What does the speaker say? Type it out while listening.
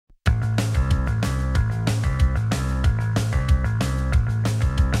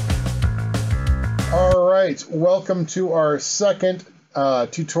right, welcome to our second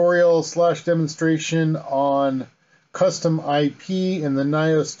tutorial / demonstration on custom IP in the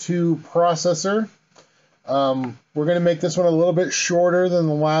Nios II processor. We're going to make this one a little bit shorter than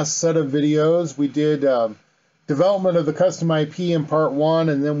the last set of videos. We did development of the custom IP in part 1,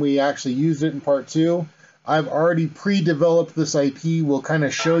 and then we actually used it in part 2. I've already pre-developed this IP. We'll kind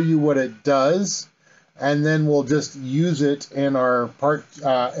of show you what it does, and then we'll just use it in our part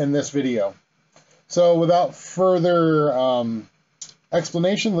in this video. So without further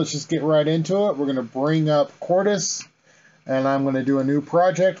explanation, let's just get right into it. We're going to bring up Quartus, and I'm going to do a new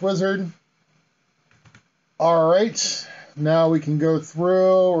project wizard. All right, now we can go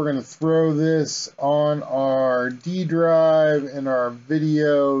through. We're going to throw this on our D drive in our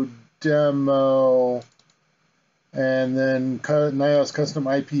video demo, and then Nios Custom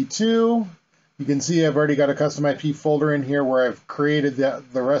IP2. You can see I've already got a custom IP folder in here where I've created the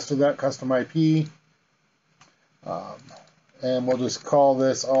rest of that custom IP. And we'll just call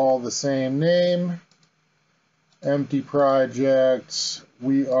this all the same name. Empty project.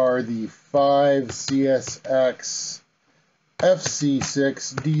 We are the 5CSX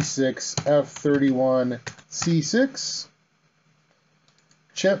FC6 D6 F31 C6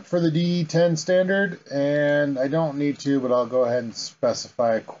 chip for the D10 standard, and I don't need to, but I'll go ahead and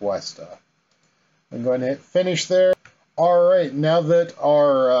specify Cuesta. I'm going to hit finish there. All right, now that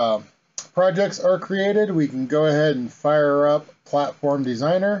our projects are created, we can go ahead and fire up Platform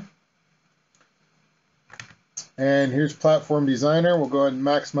Designer. And here's Platform Designer. We'll go ahead and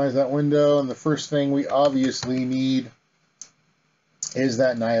maximize that window. And the first thing we obviously need is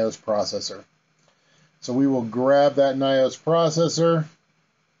that Nios processor. So we will grab that Nios processor,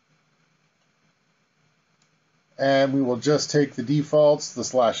 and we will just take the defaults, the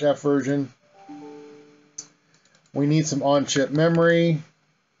 /F version. We need some on-chip memory.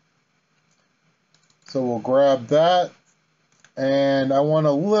 So we'll grab that, and I want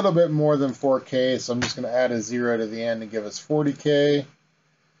a little bit more than 4K, so I'm just going to add a 0 to the end and give us 40K.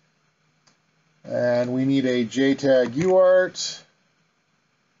 And we need a JTAG UART.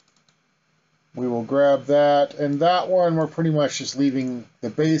 We will grab that, and that one we're pretty much just leaving the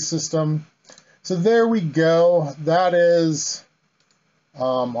base system. So there we go. That is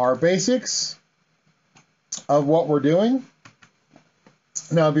our basics of what we're doing.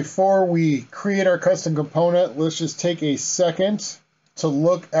 Now, before we create our custom component, let's just take a second to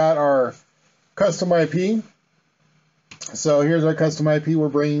look at our custom IP. So here's our custom IP. We're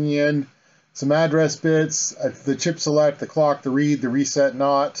bringing in some address bits, the chip select, the clock, the read, the reset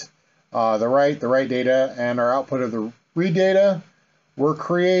not, the write data, and our output of the read data. We're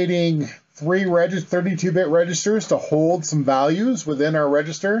creating 3 32-bit registers to hold some values within our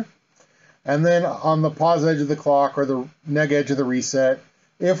register. And then on the pause edge of the clock or the neg edge of the reset,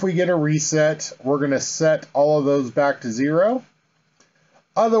 if we get a reset, we're going to set all of those back to 0.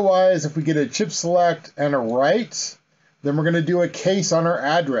 Otherwise, if we get a chip select and a write, then we're going to do a case on our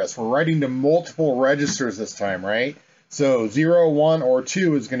address. We're writing to multiple registers this time, right? So 0, 1, or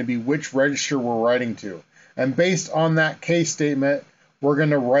 2 is going to be which register we're writing to. And based on that case statement, we're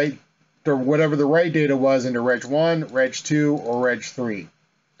going to write whatever the write data was into Reg 1, Reg 2, or Reg 3.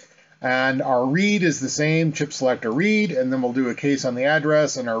 And our read is the same, chip select or read, and then we'll do a case on the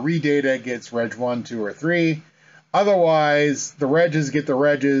address, and our read data gets Reg 1, 2, or 3. Otherwise, the regs get the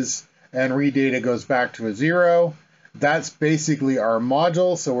regs, and read data goes back to a 0. That's basically our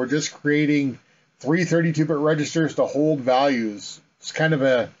module, so we're just creating 3 32-bit registers to hold values. It's kind of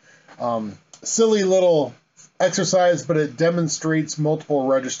a silly little exercise, but it demonstrates multiple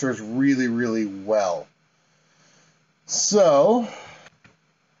registers really, really well. So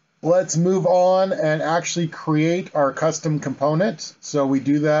let's move on and actually create our custom component. So we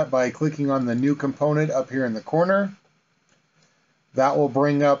do that by clicking on the new component up here in the corner. That will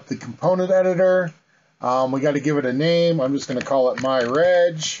bring up the component editor. We got to give it a name. I'm just going to call it my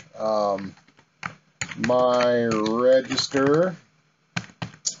reg, my register.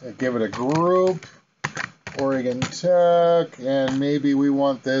 Give it a group, Oregon Tech, and maybe we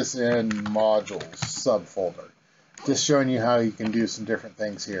want this in modules subfolder. Just showing you how you can do some different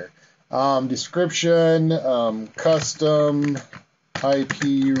things here. Description, custom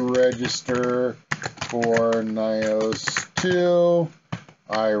IP register for Nios II.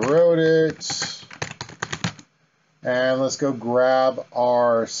 I wrote it. And let's go grab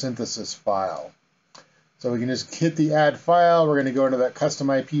our synthesis file. So we can just hit the add file. We're going to go into that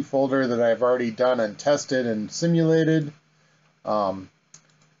custom IP folder that I've already done and tested and simulated.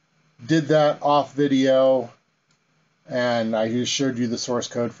 Did that off video. And I just showed you the source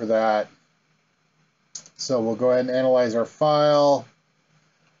code for that. So we'll go ahead and analyze our file.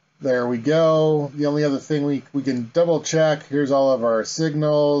 There we go. The only other thing we can double check, here's all of our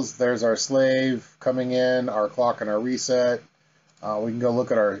signals. There's our slave coming in, our clock and our reset. We can go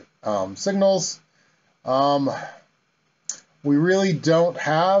look at our signals. We really don't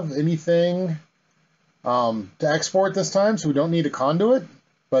have anything to export this time, so we don't need a conduit.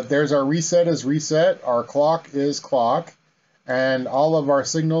 But there's our reset is reset, our clock is clock, and all of our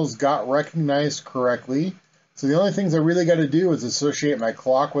signals got recognized correctly. So the only things I really got to do is associate my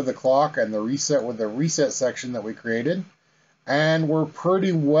clock with the clock and the reset with the reset section that we created. And we're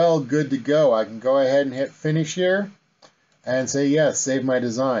pretty well good to go. I can go ahead and hit finish here and say yes, save my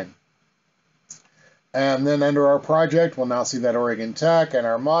design. And then under our project, we'll now see that Oregon Tech and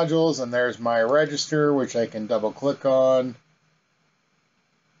our modules, and there's my register, which I can double click on.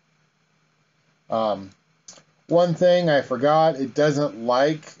 One thing I forgot, it doesn't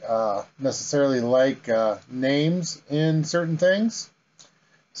necessarily like names in certain things.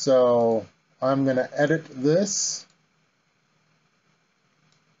 So I'm going to edit this.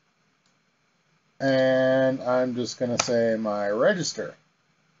 And I'm just going to say my register.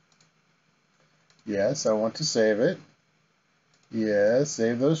 Yes, I want to save it. Yes,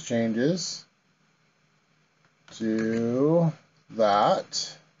 save those changes to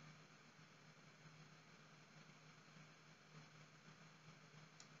that.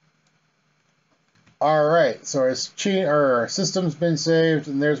 All right, so our system's been saved,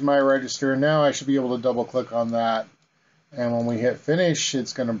 and there's my register. Now I should be able to double click on that. And when we hit finish,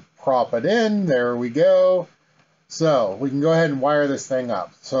 it's going to prop it in. There we go. So we can go ahead and wire this thing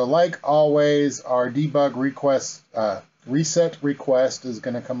up. So like always, our debug request, reset request is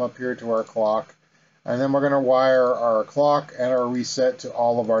going to come up here to our clock. And then we're going to wire our clock and our reset to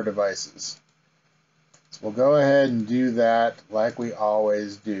all of our devices. So we'll go ahead and do that like we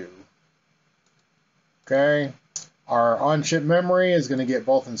always do. Okay, our on-chip memory is going to get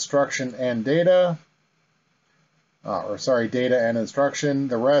both instruction and data. Data and instruction.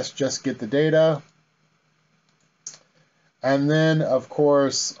 The rest just get the data. And then, of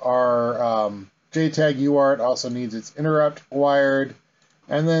course, our JTAG UART also needs its interrupt wired.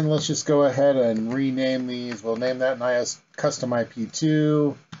 And then let's just go ahead and rename these. We'll name that Nios Custom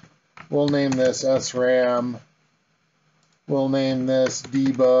IP2. We'll name this SRAM. We'll name this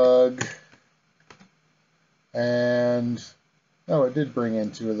debug. And, oh, it did bring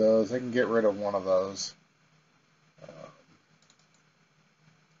in 2 of those. I can get rid of one of those.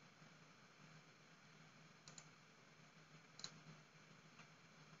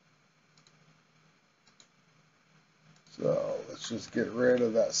 So let's just get rid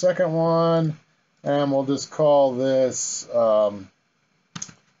of that second one. And we'll just call this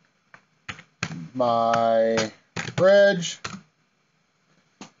my reg.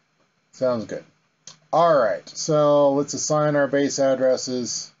 Sounds good. All right, so let's assign our base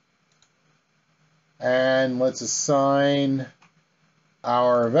addresses, and let's assign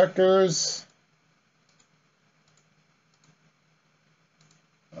our vectors.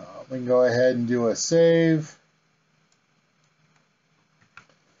 We can go ahead and do a save.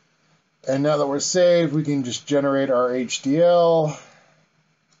 And now that we're saved, we can just generate our HDL.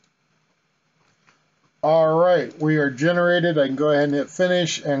 All right, we are generated. I can go ahead and hit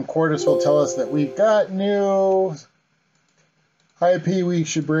finish, and Quartus will tell us that we've got new IP we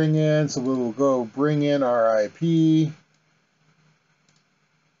should bring in. So we will go bring in our IP.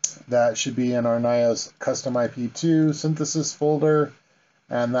 That should be in our Nios Custom IP2 synthesis folder,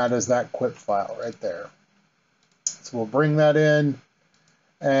 and that is that quip file right there. So we'll bring that in,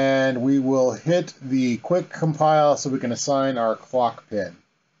 and we will hit the quick compile so we can assign our clock pin.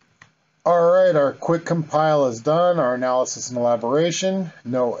 All right, our quick compile is done, our analysis and elaboration,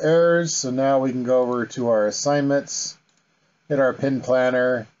 no errors. So now we can go over to our assignments, hit our pin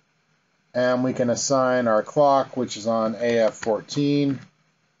planner, and we can assign our clock, which is on AF14.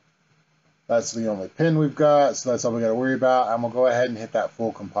 That's the only pin we've got, so that's all we got to worry about. And we'll go ahead and hit that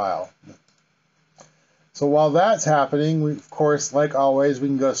full compile. So while that's happening, we, of course, like always, we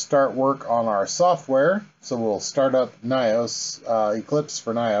can go start work on our software. So we'll start up Nios, Eclipse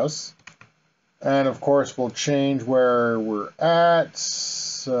for Nios. And of course, we'll change where we're at.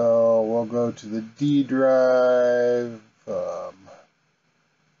 So we'll go to the D drive,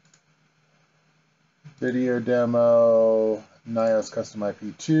 video demo, Nios Custom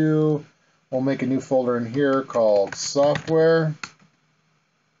IP2. We'll make a new folder in here called software.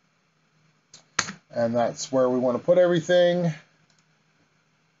 And that's where we want to put everything.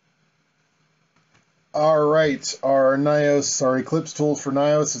 All right, our Nios, our Eclipse tools for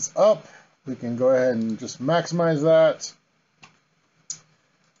Nios is up. We can go ahead and just maximize that.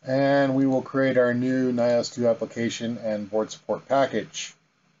 And we will create our new Nios 2 application and board support package.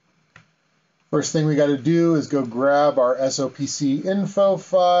 First thing we got to do is go grab our SOPC info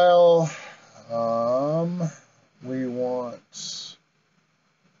file. We want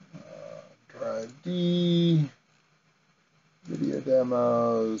drive D, video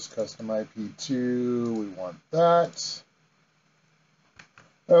demos, custom IP2, we want that.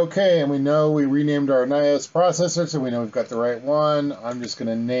 Okay, and we know we renamed our Nios processor, so we know we've got the right one. I'm just going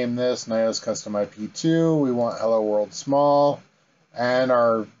to name this Nios Custom IP2. We want Hello World Small, and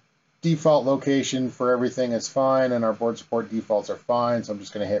our default location for everything is fine, and our board support defaults are fine, so I'm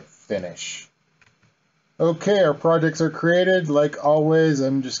just going to hit Finish. Okay, our projects are created. Like always,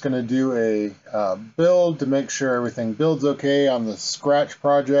 I'm just going to do a build to make sure everything builds okay on the Scratch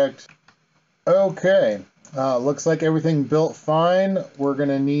project. Okay. Looks like everything built fine. We're going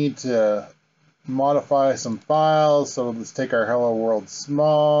to need to modify some files. So let's take our Hello World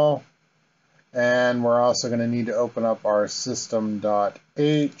Small. And we're also going to need to open up our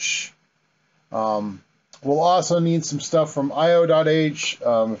system.h. We'll also need some stuff from io.h,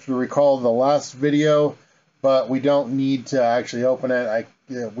 if you recall the last video, but we don't need to actually open it.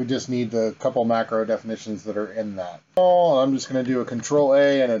 We just need the couple macro definitions that are in that. I'm just going to do a Control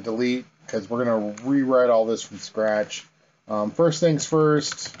A and a delete, because we're going to rewrite all this from scratch. First things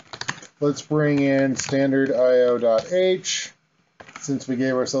first, let's bring in standard io.h. Since we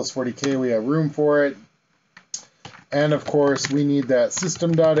gave ourselves 40K, we have room for it. And of course, we need that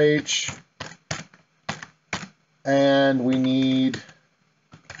system.h. And we need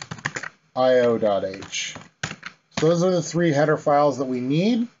io.h. So those are the three header files that we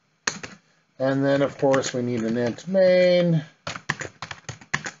need. And then, of course, we need an int main.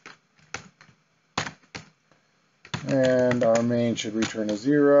 And our main should return a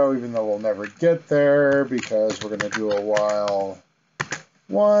 0, even though we'll never get there because we're going to do a while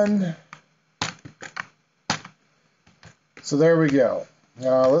 1. So there we go.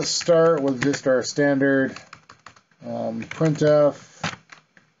 Let's start with just our standard printf.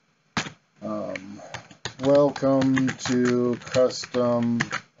 Welcome to custom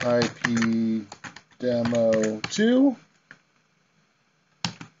IP demo 2.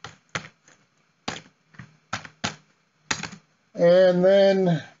 And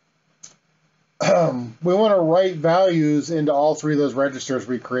then we want to write values into all three of those registers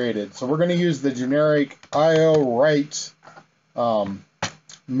we created. So we're going to use the generic IO write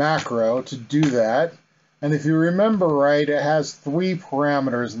macro to do that. And if you remember right, it has 3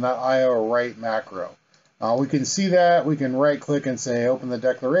 parameters in that IO write macro. We can see that. We can right click and say open the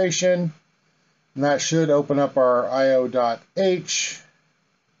declaration. And that should open up our io.h,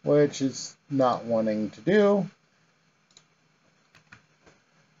 which it's not wanting to do.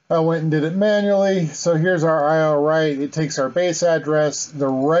 I went and did it manually. So here's our IO write. It takes our base address, the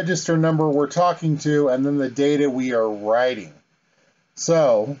register number we're talking to, and then the data we are writing.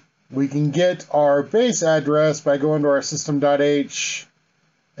 So we can get our base address by going to our system.h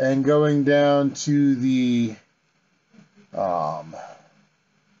and going down to the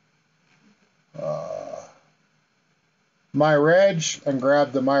myreg and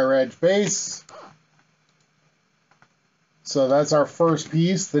grab the myreg base. So that's our first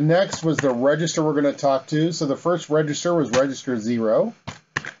piece. The next was the register we're going to talk to. So the first register was register 0.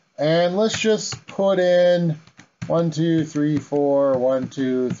 And let's just put in 1, 2, 3, 4, 1,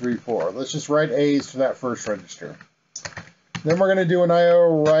 2, 3, 4. Let's just write A's for that first register. Then we're going to do an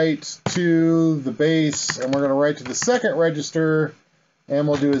IO write to the base, and we're going to write to the second register, and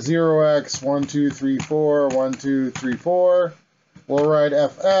we'll do a 0x, 1, 2, 3, 4, 1, 2, 3, 4. We'll write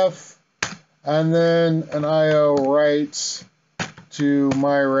FF, and then an IO write to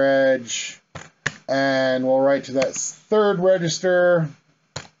myreg, and we'll write to that third register,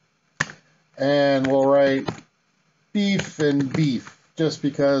 and we'll write beef and beef, just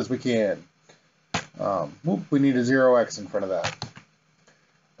because we can. We need a 0x in front of that.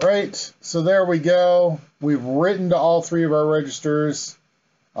 Right, so there we go. We've written to all 3 of our registers.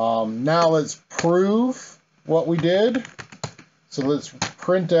 Now let's prove what we did. So let's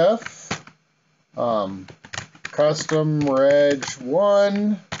printf custom reg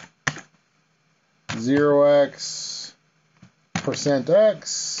 1 0x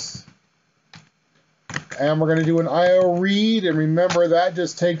 %x. And we're going to do an IO read, and remember that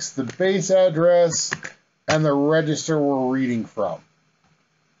just takes the base address and the register we're reading from.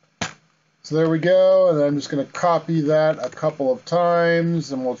 So there we go, and I'm just going to copy that a couple of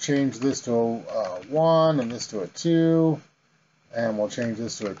times, and we'll change this to a 1 and this to a 2, and we'll change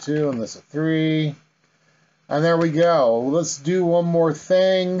this to a 2 and this a 3. And there we go. Let's do one more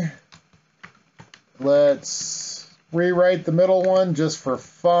thing. Let's rewrite the middle one just for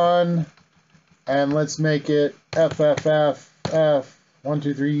fun. And let's make it FFFF 1,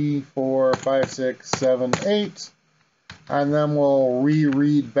 2, 3, 4, 5, 6, 7, 8. And then we'll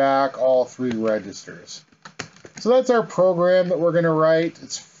reread back all 3 registers. So that's our program that we're going to write.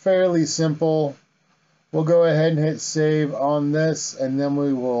 It's fairly simple. We'll go ahead and hit save on this, and then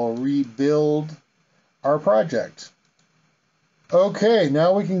we will rebuild our project. Okay,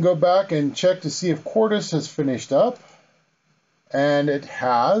 now we can go back and check to see if Quartus has finished up. And it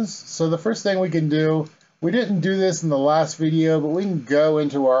has. So the first thing we can do, we didn't do this in the last video, but we can go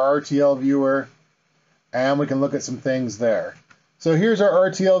into our RTL viewer and we can look at some things there. So here's our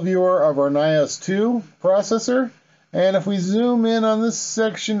RTL viewer of our Nios II processor. And if we zoom in on this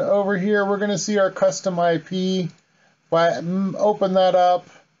section over here, we're going to see our custom IP. If I open that up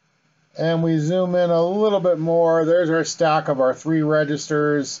and we zoom in a little bit more, there's our stack of our 3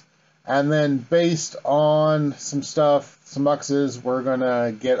 registers. And then based on some stuff, some muxes, we're going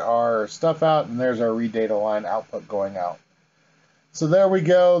to get our stuff out, and there's our read data line output going out. So there we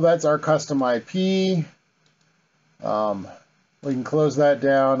go. That's our custom IP. We can close that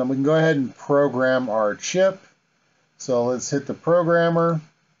down, and we can go ahead and program our chip. So let's hit the programmer.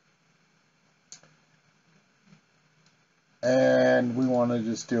 And we want to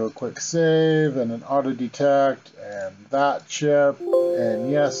just do a quick save and an auto detect and that chip.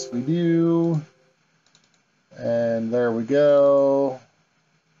 And yes, we do. And there we go.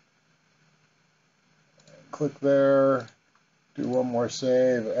 Click there. Do one more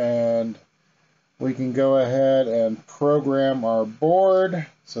save. And we can go ahead and program our board.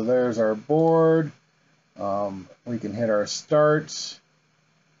 So there's our board. We can hit our start.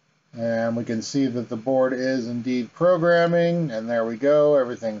 And we can see that the board is indeed programming, and there we go.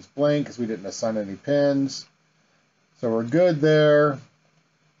 Everything's blank because we didn't assign any pins. So we're good there.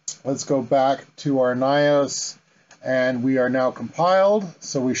 Let's go back to our Nios, and we are now compiled.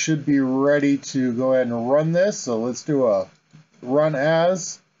 So we should be ready to go ahead and run this. So let's do a run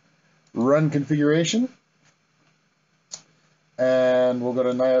configuration. And we'll go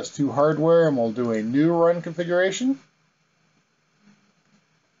to Nios 2 hardware, and we'll do a new run configuration.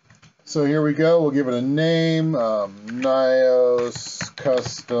 So here we go. We'll give it a name, Nios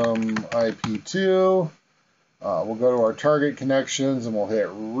Custom IP2. We'll go to our target connections and we'll hit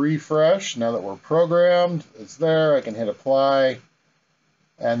refresh. Now that we're programmed, it's there. I can hit apply,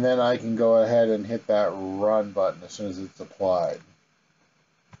 and then I can go ahead and hit that run button as soon as it's applied.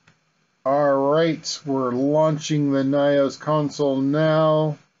 All right, we're launching the Nios console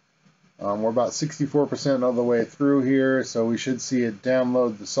now. We're about 64% of the way through here, so we should see it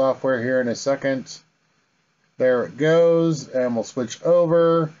download the software here in a second. There it goes, and we'll switch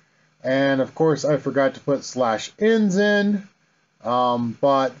over. And of course, I forgot to put /ins in,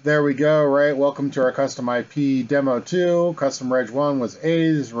 but there we go, right? Welcome to our custom IP demo 2. Custom reg 1 was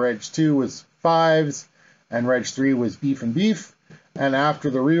A's, reg 2 was 5s, and reg 3 was beef and beef. And after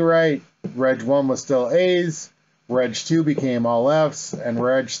the rewrite, reg 1 was still A's. Reg 2 became all F's, and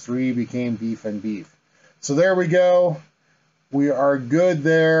Reg 3 became beef and beef. So there we go. We are good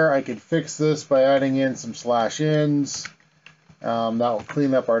there. I could fix this by adding in some /ins. That will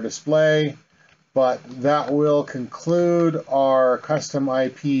clean up our display. But that will conclude our custom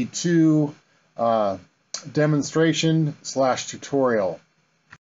IP2 demonstration / tutorial.